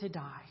going to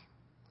die.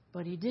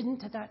 But he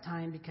didn't at that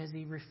time because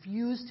he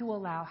refused to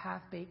allow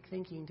half-baked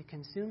thinking to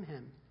consume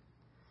him.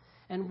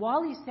 And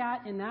while he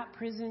sat in that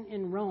prison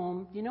in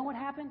Rome, you know what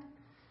happened?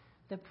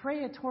 The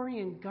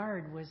Praetorian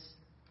Guard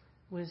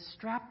was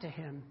strapped to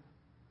him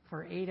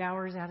for 8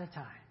 hours at a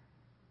time.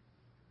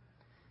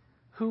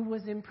 Who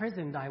was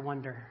imprisoned, I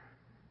wonder,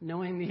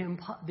 knowing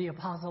the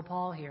Apostle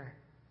Paul here?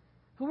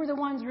 Who were the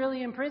ones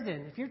really in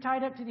prison? If you're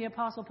tied up to the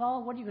Apostle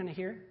Paul, what are you going to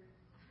hear?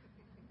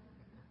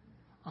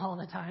 All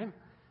the time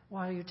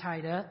while you're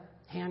tied up,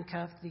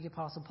 handcuffed to the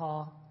Apostle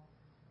Paul.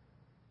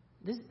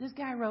 This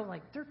guy wrote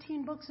like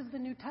 13 books of the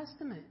New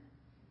Testament.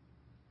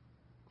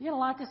 He had a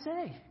lot to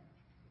say.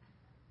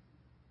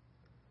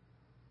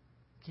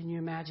 Can you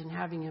imagine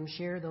having him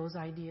share those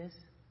ideas,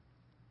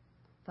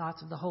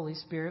 thoughts of the Holy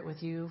Spirit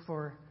with you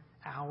for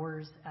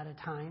hours at a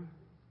time?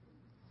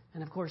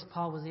 And of course,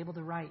 Paul was able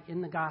to write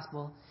in the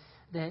gospel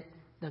that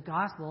the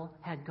gospel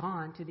had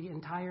gone to the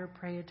entire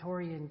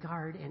Praetorian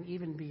Guard, and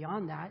even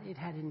beyond that, it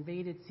had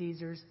invaded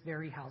Caesar's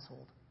very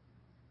household.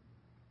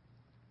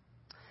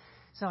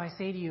 So I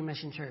say to you,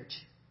 Mission Church,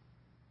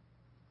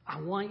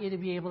 I want you to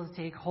be able to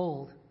take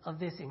hold of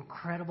this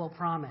incredible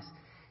promise.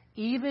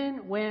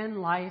 Even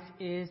when life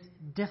is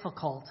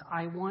difficult,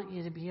 I want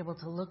you to be able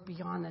to look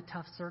beyond the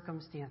tough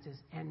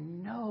circumstances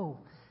and know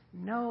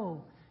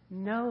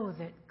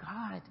that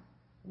God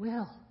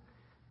will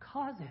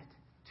cause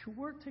it to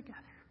work together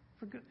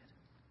for good.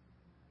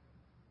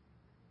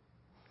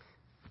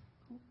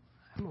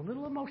 I'm a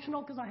little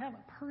emotional because I have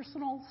a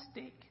personal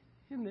stake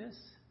in this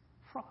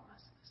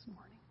promise this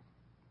morning.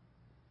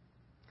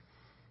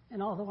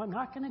 And although I'm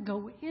not going to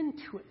go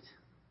into it,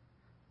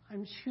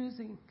 I'm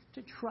choosing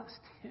to trust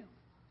Him.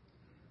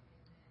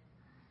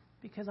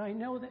 Because I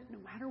know that no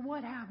matter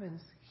what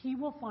happens, He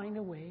will find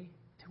a way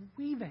to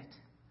weave it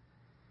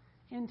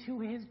into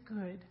His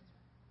good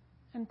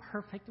and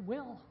perfect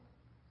will.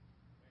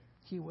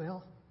 He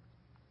will.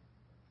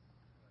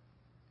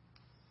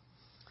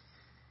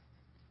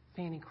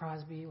 Fanny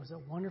Crosby was a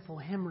wonderful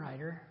hymn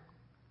writer.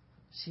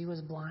 She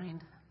was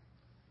blind.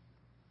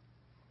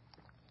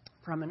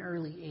 From an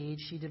early age,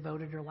 she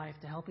devoted her life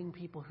to helping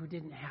people who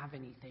didn't have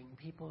anything,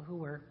 people who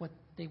were what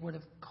they would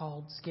have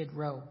called Skid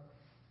Row.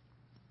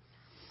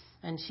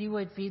 And she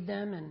would feed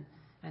them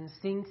and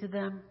sing to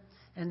them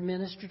and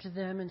minister to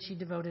them, and she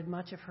devoted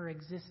much of her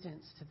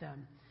existence to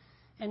them.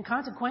 And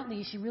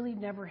consequently, she really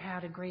never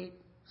had a great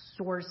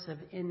source of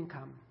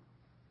income.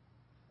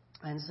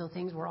 And so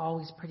things were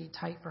always pretty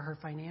tight for her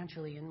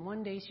financially. And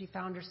one day she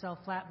found herself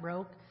flat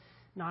broke,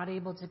 not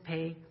able to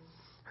pay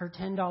her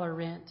 $10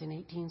 rent in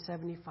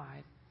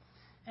 1875.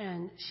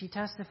 And she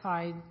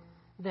testified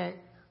that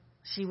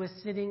she was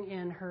sitting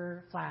in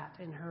her flat,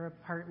 in her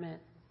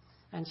apartment,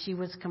 and she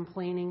was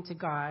complaining to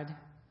God,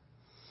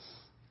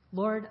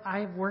 "Lord,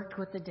 I've worked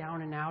with the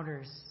down and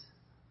outers.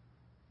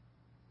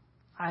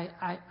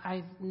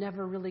 I've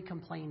never really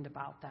complained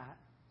about that.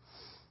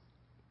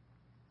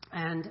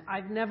 And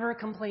I've never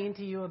complained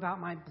to you about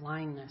my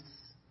blindness."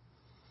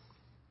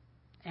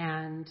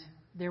 And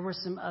there were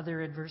some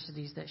other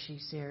adversities that she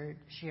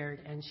shared.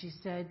 And she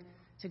said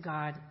to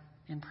God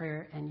in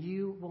prayer, "And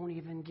you won't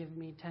even give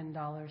me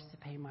 $10 to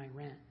pay my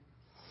rent."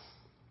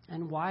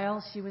 And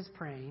while she was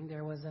praying,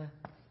 there was a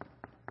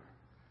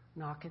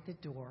knock at the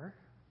door.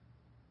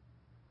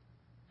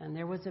 And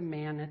there was a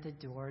man at the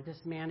door.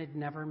 This man had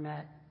never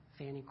met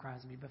Fanny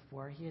Crosby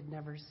before. He had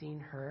never seen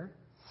her.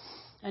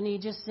 And he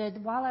just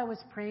said, while I was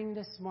praying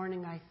this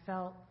morning, I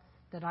felt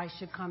that I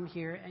should come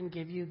here and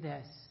give you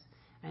this.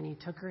 And he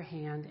took her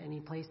hand and he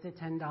placed a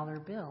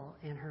 $10 bill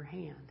in her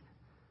hand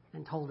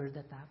and told her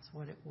that that's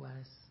what it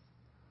was.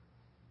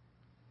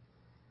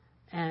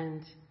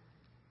 And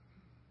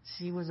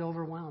she was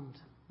overwhelmed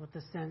with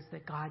the sense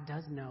that God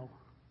does know,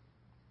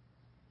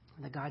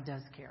 that God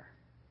does care.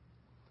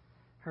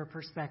 Her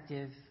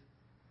perspective,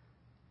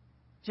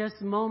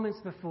 just moments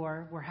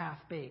before, were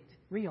half-baked.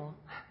 Real,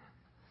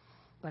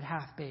 but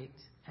half-baked.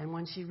 And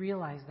when she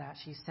realized that,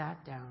 she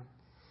sat down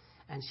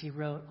and she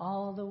wrote,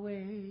 all the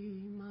way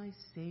my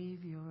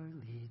Savior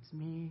leads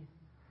me,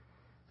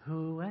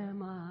 who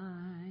am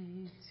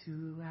I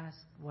to ask,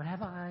 what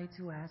have I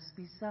to ask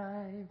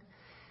beside?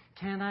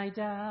 Can I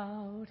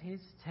doubt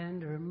his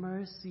tender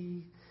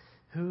mercy,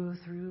 who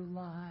through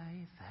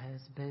life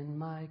has been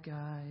my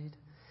guide?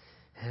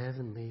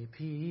 Heavenly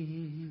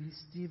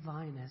peace,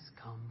 divinest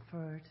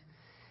comfort,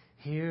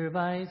 here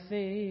by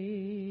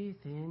faith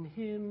in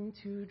him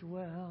to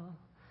dwell.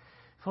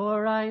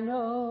 For I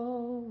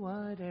know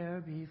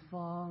whate'er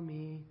befall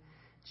me,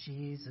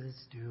 Jesus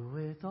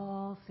doeth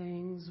all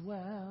things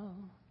well.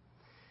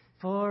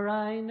 For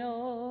I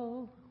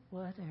know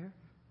whate'er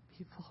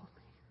befall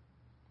me.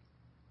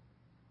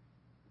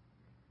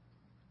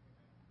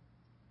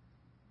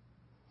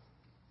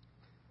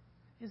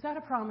 Is that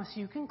a promise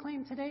you can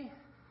claim today?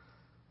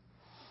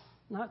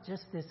 Not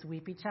just this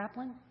weepy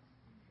chaplain.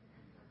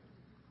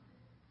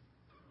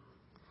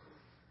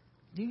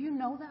 Do you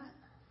know that?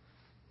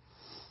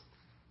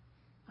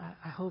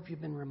 I hope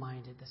you've been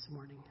reminded this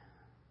morning.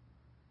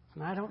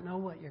 And I don't know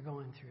what you're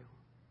going through.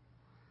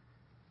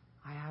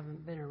 I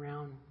haven't been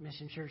around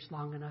Mission Church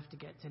long enough to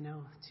get to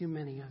know too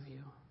many of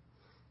you.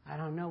 I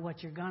don't know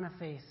what you're going to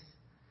face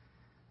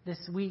this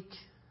week,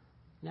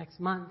 next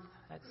month,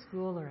 at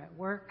school or at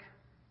work.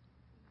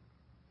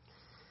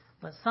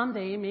 But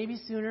someday, maybe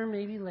sooner,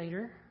 maybe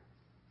later,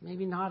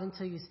 maybe not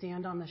until you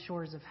stand on the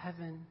shores of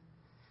heaven,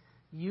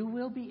 you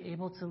will be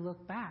able to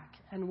look back.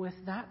 And with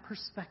that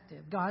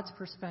perspective, God's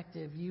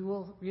perspective, you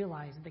will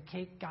realize the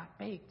cake got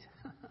baked.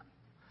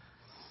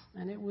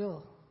 And it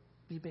will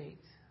be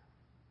baked.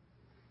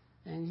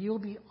 And you'll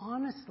be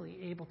honestly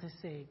able to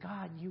say,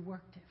 God, you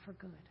worked it for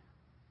good.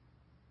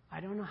 I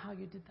don't know how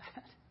you did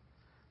that,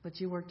 but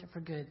you worked it for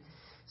good.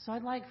 So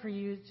I'd like for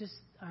you just,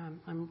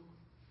 I'm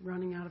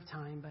running out of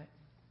time, but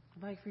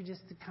I'd like for you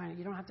just to kind of,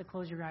 you don't have to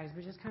close your eyes,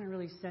 but just kind of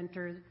really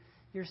center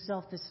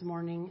yourself this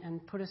morning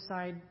and put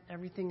aside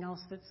everything else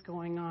that's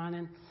going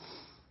on.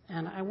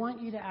 And I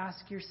want you to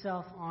ask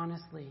yourself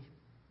honestly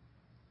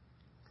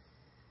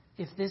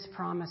if this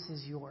promise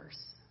is yours.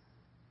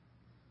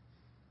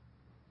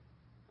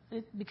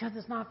 Because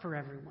it's not for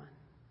everyone.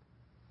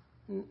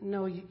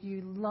 No,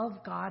 you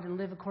love God and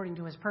live according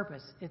to his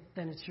purpose.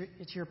 Then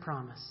it's your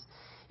promise.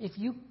 If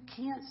you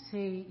can't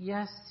say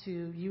yes to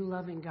you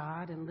loving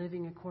God and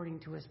living according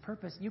to his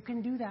purpose, you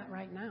can do that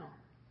right now.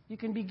 You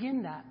can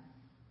begin that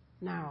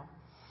now.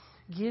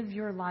 Give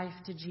your life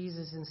to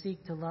Jesus and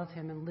seek to love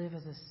him and live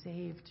as a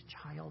saved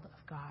child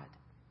of God.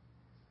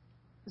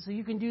 So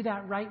you can do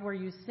that right where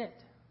you sit.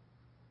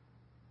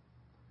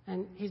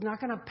 And he's not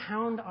going to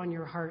pound on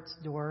your heart's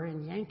door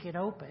and yank it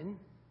open.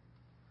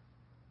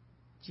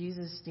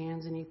 Jesus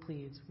stands and he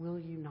pleads, will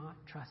you not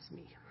trust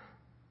me?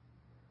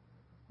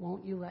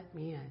 Won't you let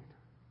me in?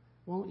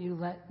 Won't you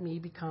let me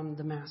become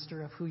the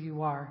master of who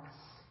you are?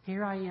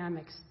 Here I am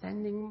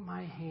extending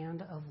my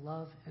hand of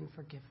love and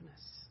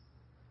forgiveness.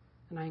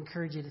 And I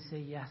encourage you to say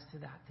yes to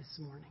that this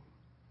morning.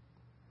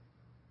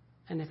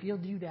 And if you'll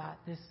do that,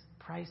 this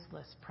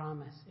priceless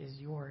promise is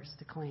yours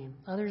to claim.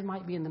 Others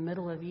might be in the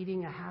middle of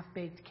eating a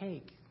half-baked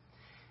cake,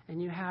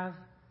 and you have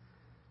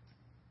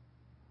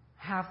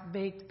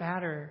half-baked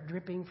batter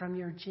dripping from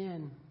your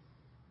chin.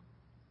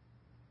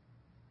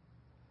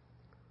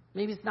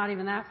 Maybe it's not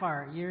even that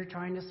far. You're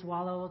trying to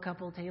swallow a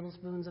couple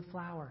tablespoons of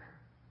flour,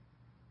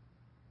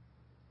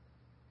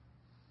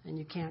 and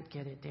you can't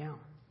get it down.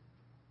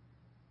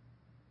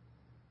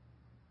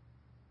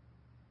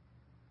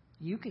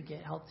 You could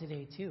get help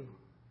today too.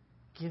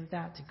 Give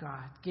that to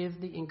God. Give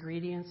the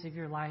ingredients of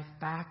your life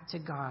back to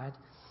God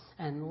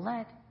and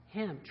let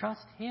him,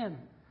 trust him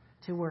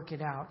to work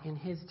it out in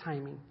his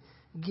timing.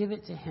 Give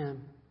it to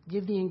him.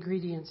 Give the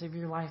ingredients of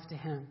your life to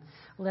him.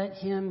 Let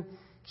him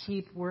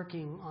keep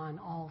working on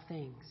all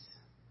things.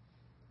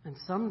 And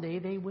someday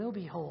they will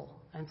be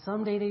whole. And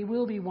someday they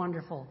will be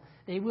wonderful.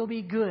 They will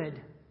be good.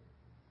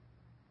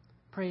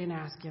 Pray and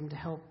ask him to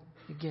help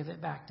you give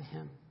it back to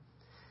him.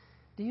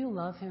 Do you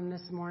love him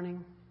this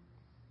morning?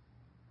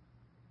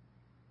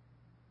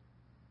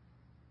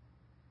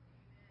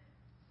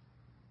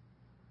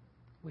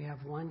 We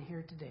have one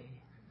here today.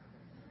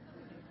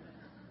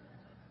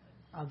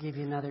 I'll give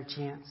you another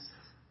chance.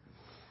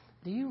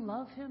 Do you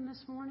love him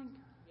this morning?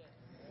 Yes.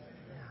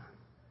 Yeah.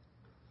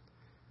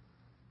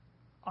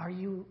 Are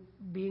you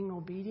being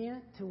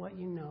obedient to what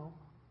you know?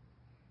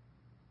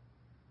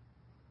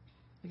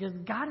 Because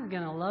God is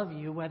going to love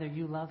you whether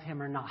you love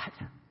him or not.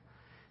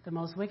 The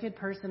most wicked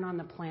person on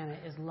the planet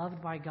is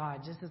loved by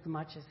God just as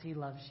much as he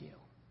loves you.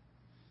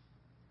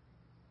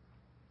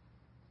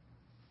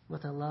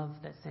 with a love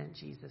that sent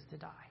Jesus to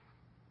die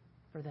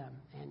for them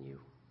and you.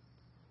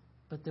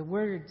 But the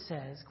word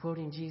says,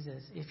 quoting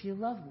Jesus, if you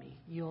love me,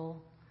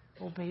 you'll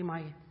obey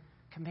my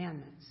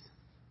commandments.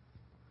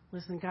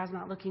 Listen, God's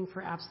not looking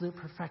for absolute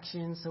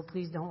perfection, so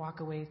please don't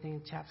walk away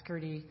thinking Chaps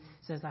Curdy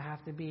says I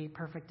have to be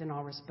perfect in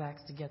all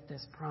respects to get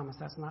this promise.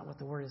 That's not what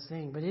the word is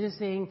saying. But it is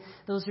saying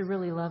those who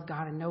really love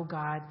God and know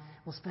God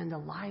will spend a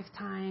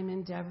lifetime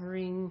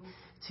endeavoring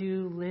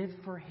to live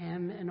for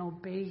Him and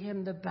obey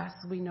Him the best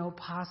we know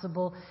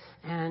possible.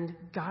 And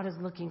God is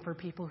looking for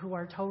people who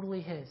are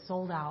totally His,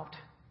 sold out.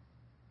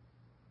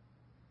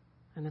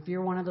 And if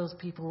you're one of those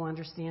people who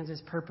understands His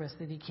purpose,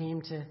 that He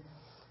came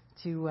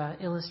to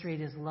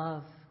illustrate His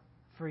love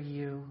for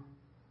you,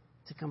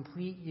 to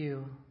complete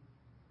you,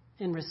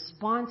 in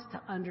response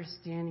to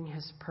understanding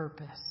His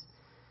purpose,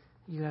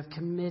 you have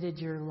committed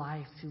your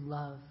life to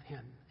love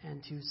Him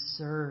and to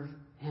serve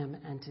Him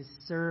and to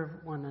serve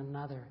one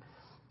another,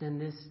 then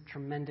this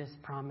tremendous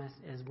promise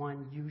is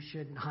one you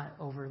should not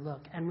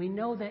overlook. And we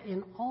know that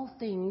in all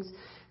things,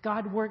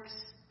 God works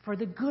for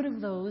the good of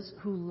those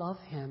who love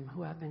Him,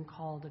 who have been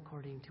called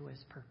according to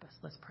His purpose.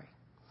 Let's pray.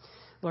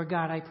 Lord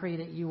God, I pray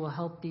that you will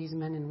help these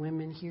men and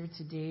women here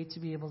today to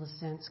be able to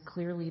sense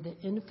clearly the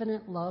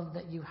infinite love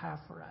that you have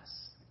for us.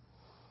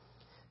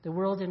 The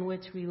world in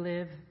which we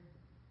live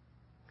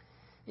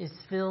is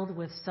filled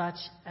with such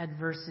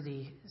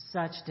adversity,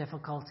 such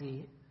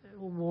difficulty,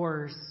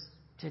 wars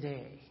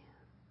today.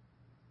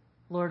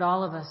 Lord,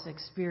 all of us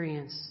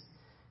experience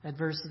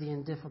adversity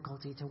and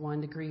difficulty to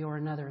one degree or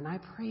another. And I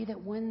pray that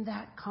when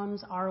that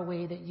comes our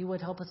way, that you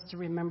would help us to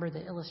remember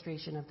the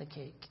illustration of the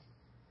cake.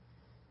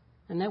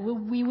 And that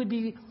we would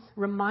be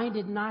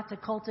reminded not to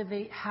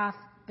cultivate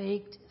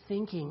half-baked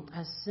thinking,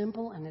 as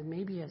simple and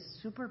maybe as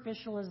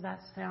superficial as that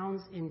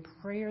sounds in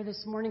prayer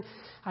this morning.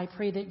 I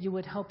pray that you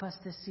would help us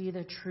to see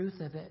the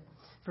truth of it.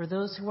 For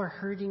those who are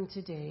hurting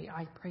today,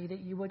 I pray that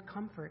you would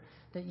comfort,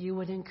 that you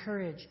would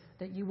encourage,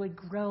 that you would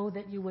grow,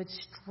 that you would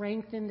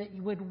strengthen, that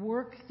you would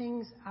work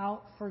things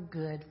out for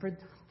good.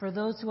 For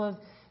those who have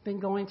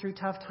been going through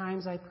tough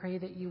times, I pray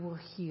that you will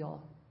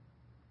heal.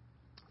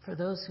 For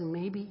those who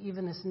maybe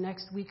even this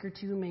next week or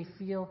two may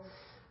feel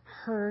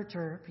hurt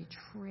or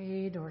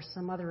betrayed or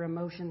some other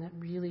emotion that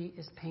really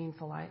is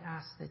painful, I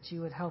ask that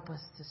you would help us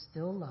to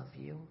still love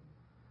you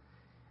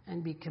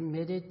and be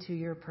committed to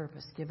your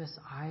purpose. Give us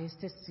eyes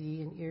to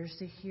see and ears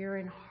to hear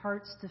and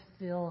hearts to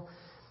feel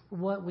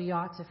what we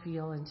ought to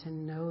feel and to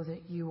know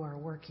that you are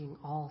working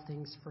all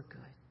things for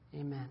good.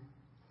 Amen.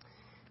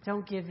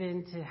 Don't give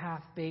in to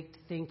half-baked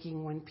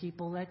thinking when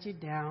people let you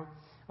down,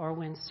 or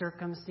when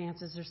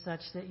circumstances are such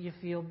that you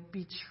feel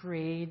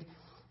betrayed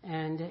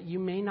and you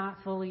may not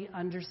fully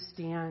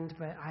understand,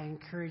 but I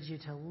encourage you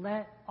to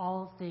let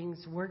all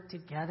things work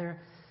together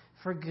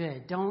for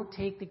good. Don't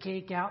take the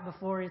cake out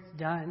before it's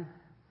done.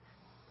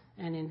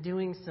 And in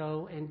doing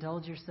so,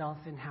 indulge yourself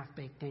in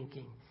half-baked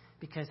thinking,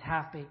 because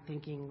half-baked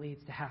thinking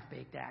leads to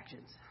half-baked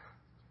actions.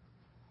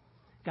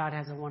 God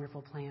has a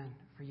wonderful plan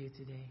for you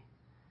today.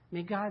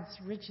 May God's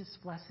richest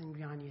blessing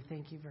be on you.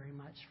 Thank you very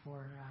much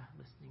for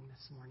listening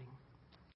this morning.